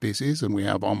hundreds of species, and we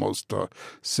have almost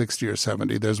 60 or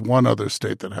 70. There's one other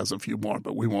state that has a few more,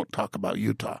 but we won't talk about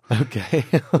Utah. Okay.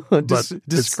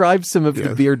 Describe some of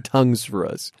the beard tongues for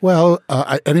us. Well,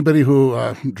 anybody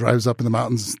who drives up in the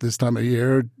mountains this time of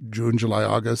year, June, July,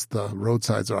 August, the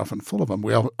roadsides are often full of them.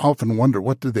 We often wonder,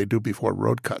 what do they do before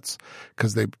road cuts?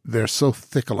 Because they're so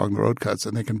thick along the road cuts,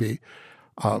 and they can be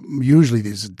usually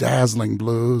these dazzling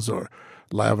blues or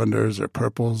lavenders or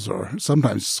purples or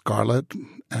sometimes scarlet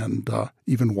and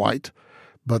even white.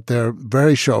 But they're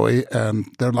very showy, and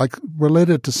they're like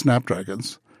related to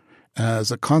snapdragons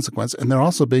as a consequence, and they're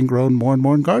also being grown more and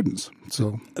more in gardens.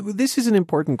 So this is an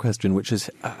important question, which is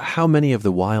how many of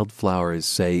the wildflowers,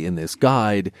 say, in this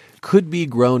guide could be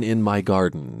grown in my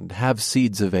garden, have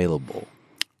seeds available?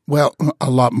 Well, a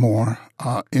lot more.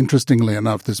 Interestingly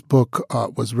enough, this book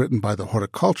was written by the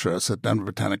horticulturists at Denver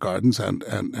Botanic Gardens and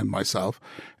myself.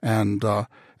 And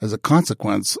as a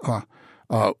consequence,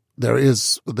 there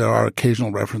are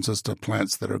occasional references to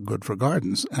plants that are good for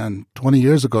gardens. And 20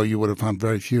 years ago, you would have found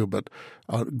very few, but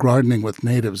gardening with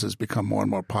natives has become more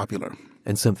and more popular.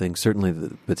 And something certainly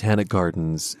the Botanic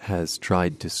Gardens has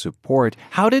tried to support.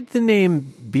 How did the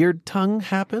name beard tongue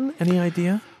happen? Any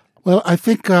idea? Well, I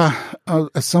think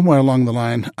somewhere along the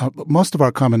line, most of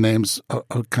our common names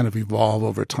kind of evolve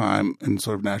over time and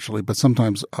sort of naturally. But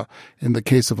sometimes in the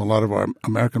case of a lot of our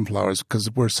American flowers, because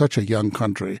we're such a young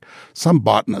country, some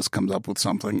botanist comes up with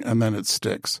something and then it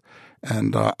sticks.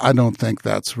 And I don't think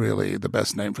that's really the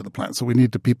best name for the plant. So we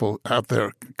need people out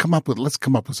there let's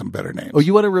come up with some better names. Oh,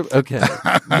 you want to, okay.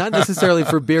 Not necessarily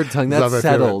for beard tongue. That's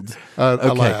settled. Okay.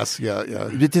 Alas, yeah.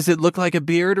 Does it look like a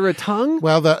beard or a tongue?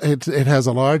 Well, it has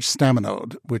a large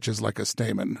staminode, which is like a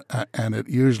stamen. And it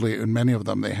usually, in many of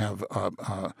them, they have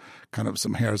kind of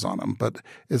some hairs on them. But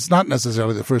it's not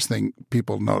necessarily the first thing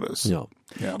people notice. No.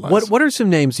 Yeah, what are some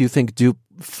names you think do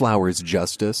flowers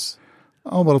justice?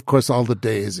 Oh, well, of course, all the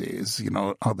daisies.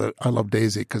 I love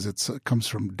daisy because it comes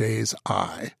from day's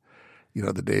eye.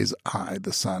 The day's eye,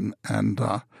 the sun, and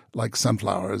like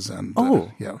sunflowers. And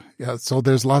yeah. So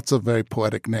there's lots of very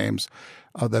poetic names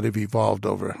that have evolved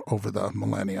over the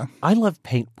millennia. I love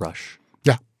paintbrush.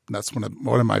 Yeah, that's one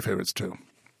of my favorites too.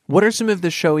 What are some of the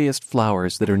showiest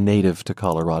flowers that are native to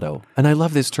Colorado? And I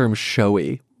love this term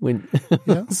showy. When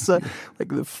it's like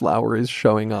the flower is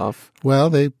showing off. Well,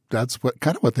 that's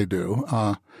what they do.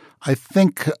 I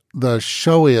think the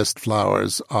showiest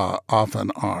flowers often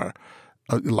are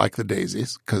like the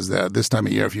daisies, because this time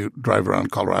of year, if you drive around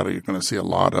Colorado, you're going to see a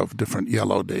lot of different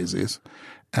yellow daisies,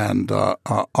 and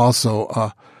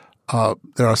also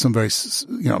there are some very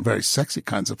sexy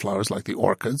kinds of flowers like the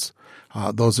orchids.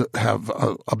 Those have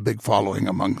a big following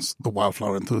amongst the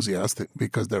wildflower enthusiasts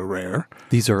because they're rare.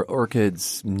 These are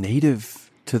orchids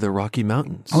native to the Rocky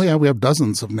Mountains. Oh, yeah. We have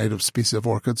dozens of native species of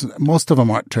orchids. Most of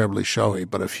them aren't terribly showy,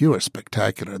 but a few are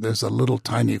spectacular. There's a little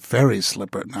tiny fairy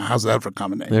slipper. Now, how's that for a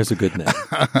common name? There's a good name.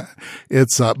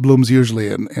 It blooms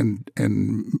usually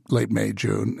in late May,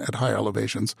 June at high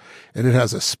elevations, and it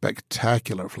has a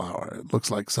spectacular flower. It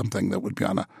looks like something that would be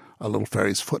on a little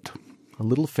fairy's foot. A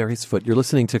little fairy's foot. You're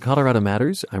listening to Colorado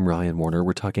Matters. I'm Ryan Warner.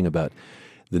 We're talking about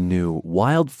the new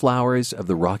wildflowers of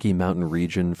the Rocky Mountain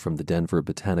region from the Denver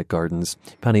Botanic Gardens.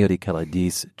 Panayoti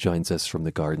Kaladiis joins us from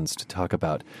the gardens to talk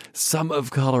about some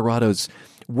of Colorado's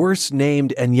worst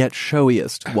named and yet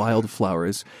showiest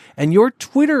wildflowers. And your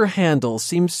Twitter handle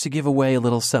seems to give away a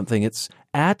little something. It's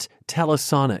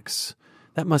 @Telesonics.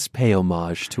 That must pay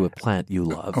homage to a plant you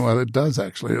love. Well, it does,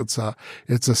 actually. It's a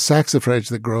saxifrage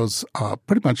that grows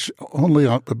pretty much only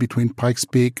between Pikes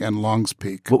Peak and Longs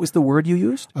Peak. What was the word you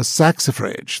used? A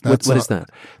saxifrage. What is that?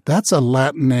 That's a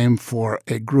Latin name for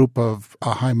a group of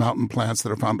high mountain plants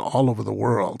that are found all over the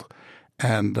world.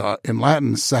 And in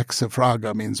Latin,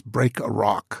 saxifraga means break a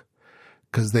rock,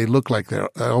 because they look like they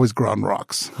always grow on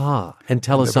rocks. And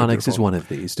Telesonics is one of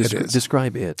these.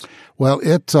 Describe it. Well,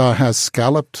 it has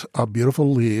scalloped,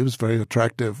 beautiful leaves, very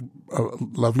attractive,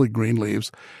 lovely green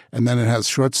leaves. And then it has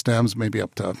short stems, maybe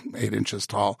up to 8 inches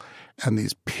tall, and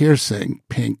these piercing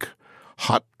pink,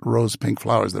 hot rose pink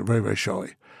flowers that are very, very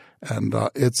showy. And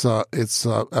it's a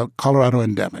Colorado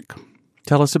endemic.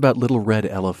 Tell us about Little Red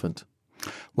Elephant.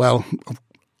 Well,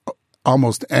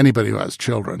 almost anybody who has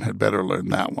children had better learn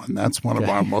that one. That's one of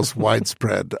our most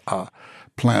widespread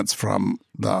plants from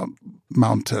the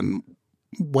mountain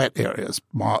wet areas,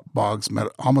 bogs,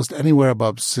 meadow, almost anywhere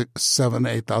above 7,000 to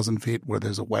 8,000 feet where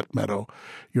there's a wet meadow,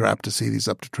 you're apt to see these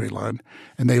up to tree line.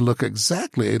 And they look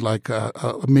exactly like a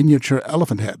miniature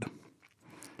elephant head.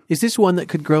 Is this one that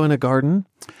could grow in a garden?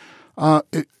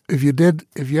 If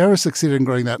you ever succeeded in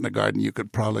growing that in a garden, you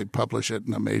could probably publish it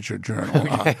in a major journal.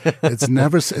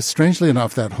 Okay. Strangely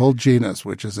enough, that whole genus,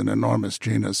 which is an enormous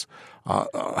genus,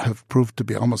 have proved to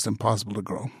be almost impossible to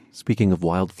grow. Speaking of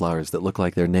wildflowers that look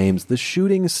like their names, the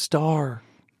shooting star.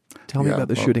 Tell me about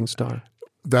the shooting star.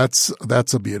 That's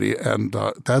a beauty, and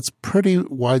that's pretty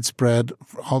widespread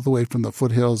all the way from the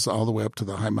foothills all the way up to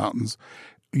the high mountains,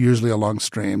 usually along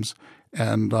streams.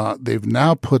 And they've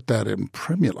now put that in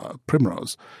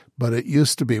primrose. But it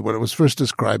used to be, when it was first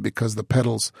described, because the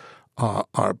petals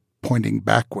are pointing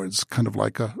backwards, kind of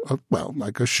like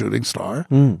a shooting star.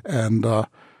 And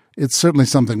it's certainly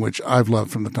something which I've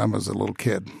loved from the time I was a little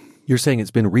kid. You're saying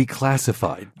it's been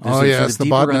reclassified. Yes, the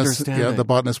botanist. Yeah, the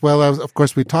botanist. Well, of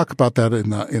course, we talk about that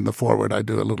in the foreword. I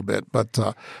do a little bit, but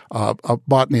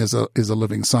botany is a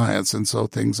living science, and so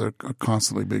things are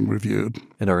constantly being reviewed.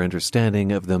 And our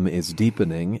understanding of them is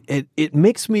deepening. It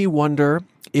makes me wonder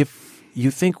if you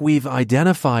think we've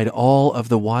identified all of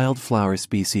the wildflower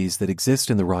species that exist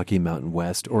in the Rocky Mountain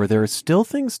West, or there are still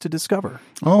things to discover.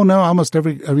 Oh no! Almost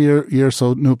every year or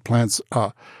so, new plants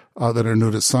that are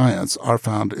new to science are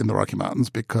found in the Rocky Mountains,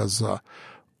 because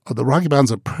the Rocky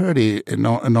Mountains are pretty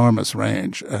enormous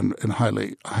range and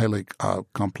highly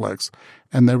complex,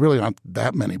 and there really aren't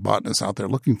that many botanists out there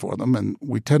looking for them, and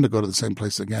we tend to go to the same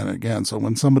place again and again. So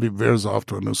when somebody veers off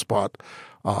to a new spot,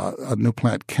 a new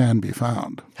plant can be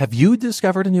found. Have you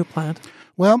discovered a new plant?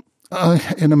 Well,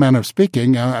 in a manner of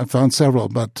speaking, I found several,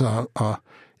 but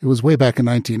it was way back in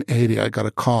 1980. I got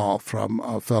a call from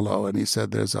a fellow, and he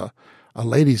said there's a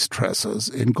lady's tresses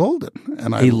in Golden.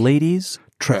 And a lady's?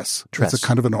 Tress. It's a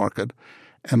kind of an orchid.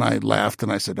 And I laughed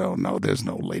and I said, oh, no, there's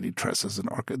no lady tresses in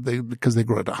orchid because they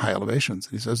grow at high elevations.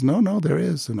 And he says, no, there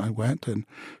is. And I went, and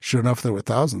sure enough, there were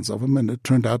thousands of them. And it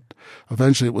turned out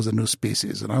eventually it was a new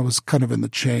species. And I was kind of in the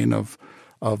chain of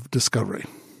discovery.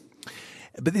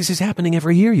 But this is happening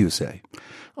every year, you say?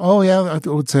 Oh, yeah, I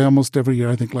would say almost every year.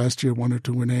 I think last year 1 or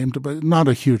 2 were named, but not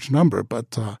a huge number.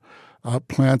 But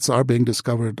plants are being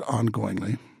discovered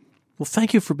ongoingly. Well,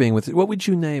 thank you for being with us. What would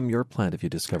you name your plant if you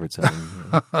discovered something?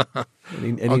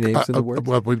 Any names in the works?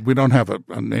 Well, we don't have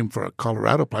a name for a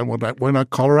Colorado plant. Why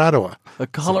not Coloradoa? A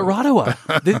Coloradoa?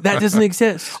 That doesn't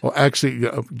exist. Well, actually,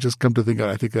 just come to think of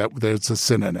it, I think that there's a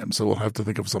synonym, so we'll have to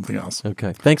think of something else.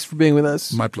 Okay. Thanks for being with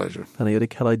us. My pleasure. Panayiotis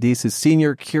Kelaidis is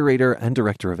Senior Curator and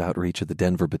Director of Outreach at the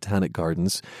Denver Botanic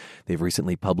Gardens. They've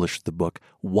recently published the book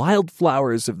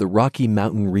Wildflowers of the Rocky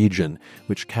Mountain Region,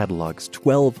 which catalogs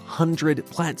 1,200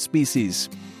 plant species.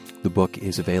 The book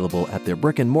is available at their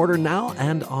brick and mortar now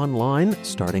and online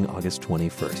starting August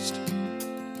 21st.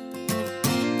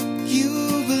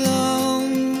 You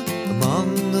belong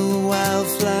among the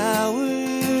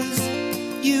wildflowers.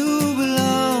 You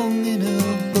belong in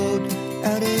a boat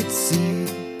out at sea.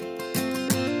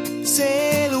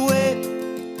 Sail away,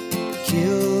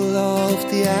 kill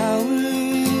off the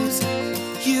hours.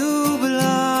 You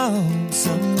belong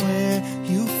somewhere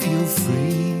you feel free.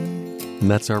 And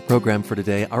that's our program for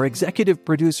today. Our executive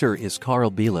producer is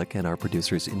Carl Bielek, and our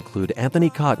producers include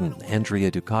Anthony Cotton, Andrea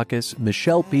Dukakis,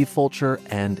 Michelle P. Fulcher,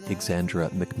 and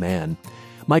Exandra McMahon.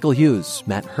 Michael Hughes,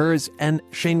 Matt Hers, and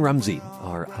Shane Rumsey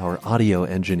are our audio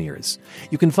engineers.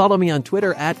 You can follow me on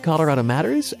Twitter at Colorado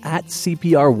Matters, at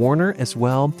CPR Warner as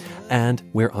well, and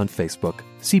we're on Facebook,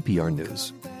 CPR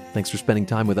News. Thanks for spending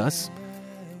time with us.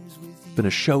 It's been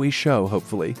a showy show,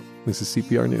 hopefully. This is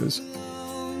CPR News.